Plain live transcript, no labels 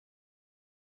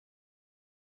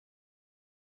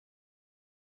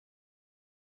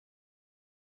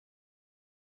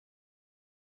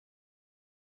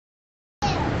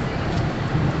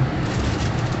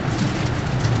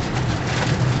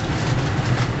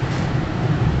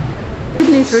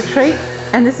Sydney's retreat,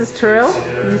 and this is Terrell.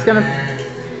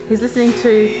 He's listening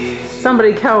to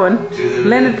somebody Cohen,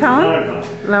 Leonard Cohen,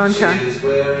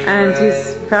 and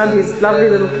he's found his lovely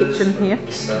little kitchen here.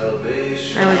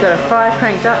 And we've got a fire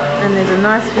cranked up, and there's a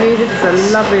nice view. This is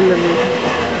a lovely little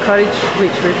cottage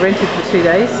which we've rented for 2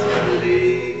 days,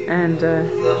 and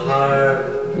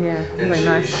yeah, really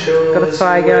nice. Got a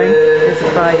fire going. There's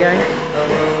a fire going.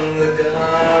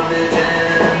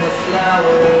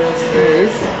 There it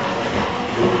is.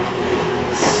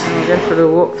 And we'll go for a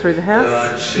little walk through the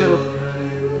house.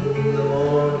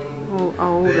 All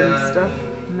old and stuff.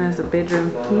 And there's a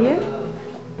bedroom here.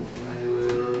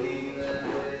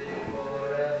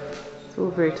 It's all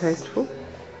very tasteful.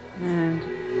 And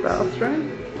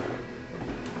bathroom.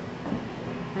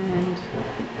 And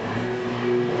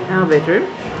our bedroom.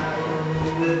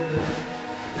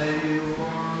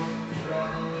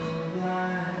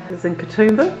 It's in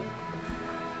Katoomba,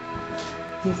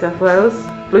 New South Wales,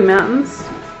 Blue Mountains,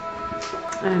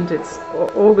 and it's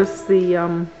August the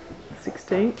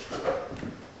 16th,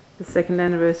 the 2nd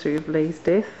anniversary of Lee's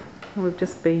death. We've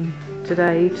just been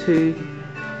today to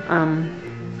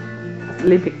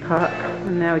Olympic Park,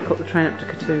 and now we caught the train up to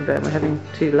Katoomba, and we're having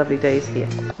 2 lovely days here.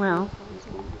 Well,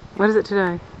 what is it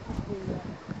today?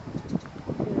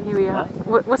 Here we are.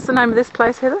 What's the name of this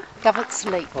place, Heather? Govetts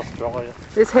Leap. Australia.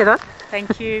 There's Heather.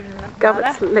 Thank you.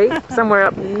 Govetts Leap, somewhere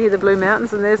up near the Blue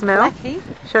Mountains, and there's Mel, Blackheath.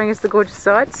 showing us the gorgeous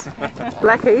sights.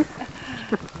 Blackheath.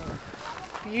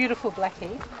 Beautiful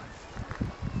Blackheath.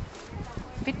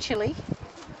 Bit chilly.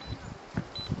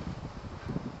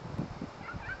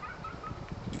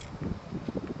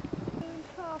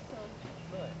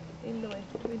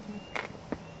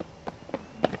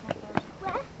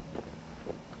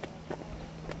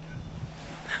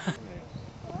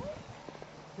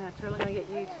 Now, Terrell, I'm going to get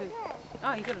you to...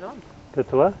 Oh, you got it on.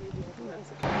 That's what?